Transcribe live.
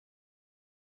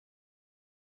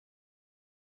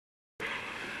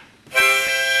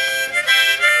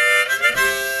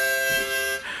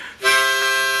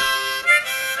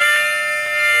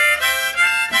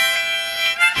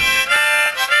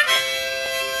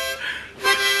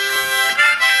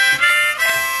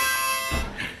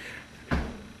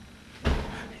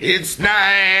It's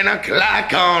 9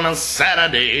 o'clock on a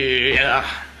Saturday.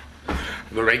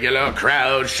 The regular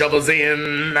crowd shovels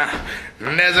in.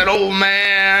 There's an old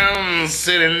man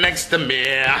sitting next to me,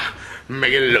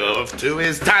 making love to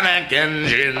his tonic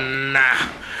engine.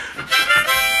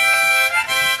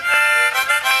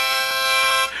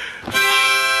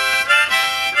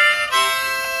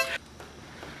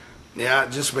 Yeah,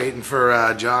 just waiting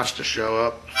for Josh to show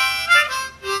up.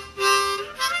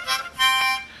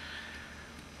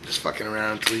 Just fucking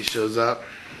around until he shows up.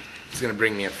 He's gonna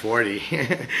bring me a 40.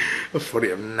 A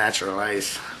 40 of natural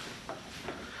ice.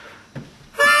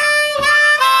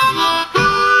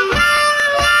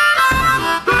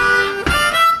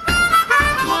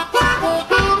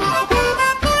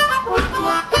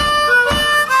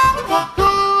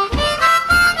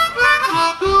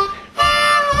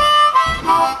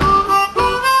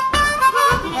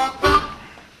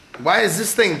 Why is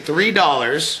this thing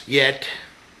 $3 yet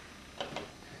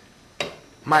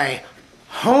my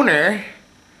Honer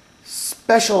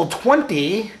Special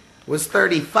 20 was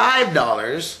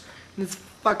 $35 and it's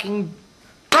fucking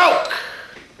broke?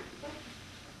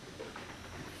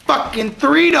 Fucking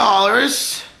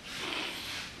 $3,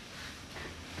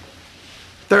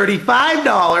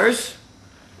 $35,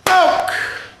 broke.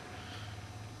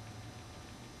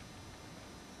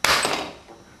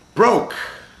 Broke.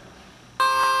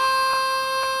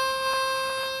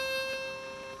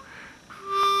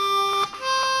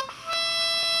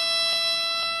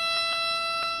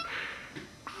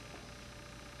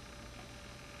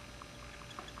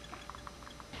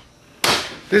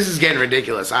 This is getting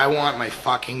ridiculous. I want my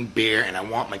fucking beer, and I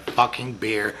want my fucking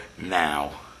beer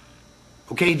now.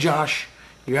 Okay, Josh?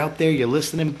 You're out there, you're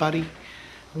listening, buddy?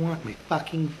 I want my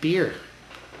fucking beer.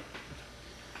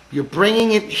 You're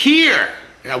bringing it here,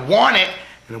 and I want it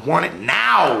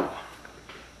now.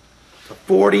 It's a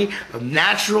 40 of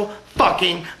natural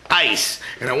fucking ice,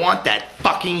 and I want that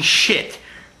fucking shit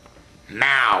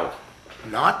now.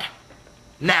 Not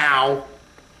now.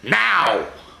 Now.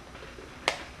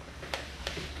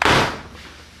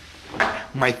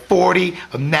 My 40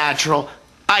 of natural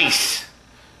ice,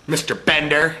 Mr.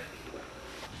 Bender.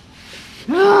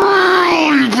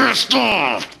 Oh, you pissed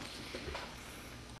off.